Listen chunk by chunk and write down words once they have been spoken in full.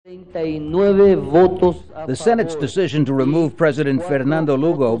The Senate's decision to remove President Fernando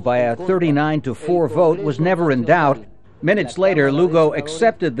Lugo by a 39-4 vote was never in doubt. Minutes later, Lugo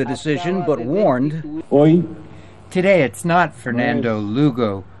accepted the decision but warned, "Today it's not Fernando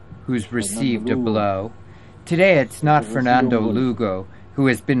Lugo who's received a blow. Today it's not Fernando Lugo who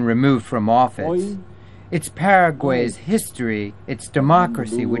has been removed from office. It's Paraguay's history, its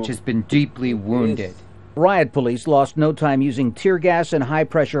democracy, which has been deeply wounded." Riot police lost no time using tear gas and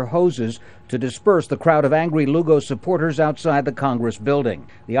high-pressure hoses to disperse the crowd of angry Lugo supporters outside the Congress building.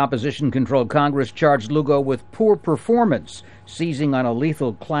 The opposition-controlled Congress charged Lugo with poor performance, seizing on a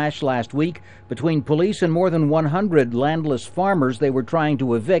lethal clash last week between police and more than 100 landless farmers they were trying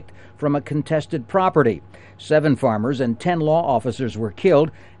to evict from a contested property. 7 farmers and 10 law officers were killed,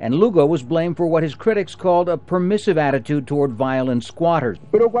 and Lugo was blamed for what his critics called a permissive attitude toward violent squatters.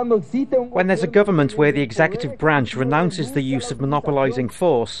 When there's a government where the executive branch renounces the use of monopolizing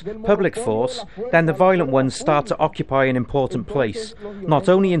force, public force, then the violent ones start to occupy an important place, not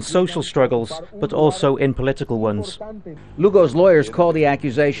only in social struggles, but also in political ones. Lugo's lawyers call the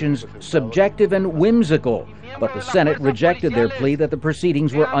accusations subjective and whimsical, but the Senate rejected their plea that the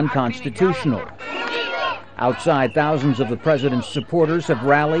proceedings were unconstitutional. Outside, thousands of the president's supporters have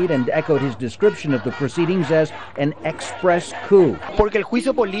rallied and echoed his description of the proceedings as an express coup.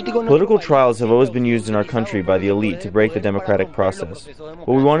 Political trials have always been used in our country by the elite to break the democratic process.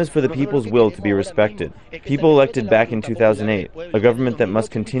 What we want is for the people's will to be respected. People elected back in 2008, a government that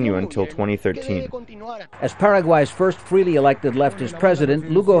must continue until 2013. As Paraguay's first freely elected leftist president,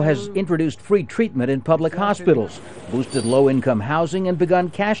 Lugo has introduced free treatment in public hospitals, boosted low-income housing, and begun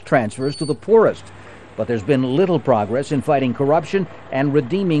cash transfers to the poorest. But there's been little progress in fighting corruption and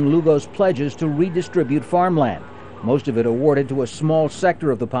redeeming Lugo's pledges to redistribute farmland, most of it awarded to a small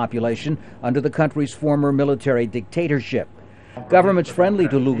sector of the population under the country's former military dictatorship. Governments friendly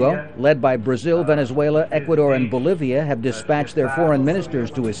to Lugo, led by Brazil, Venezuela, Ecuador, and Bolivia, have dispatched their foreign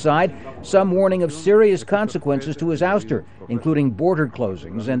ministers to his side, some warning of serious consequences to his ouster, including border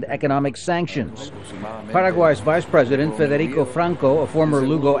closings and economic sanctions. Paraguay's Vice President Federico Franco, a former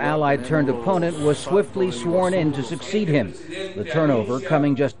Lugo ally turned opponent, was swiftly sworn in to succeed him, the turnover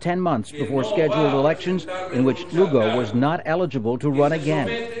coming just 10 months before scheduled elections in which Lugo was not eligible to run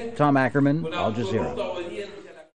again. Tom Ackerman, Al Jazeera.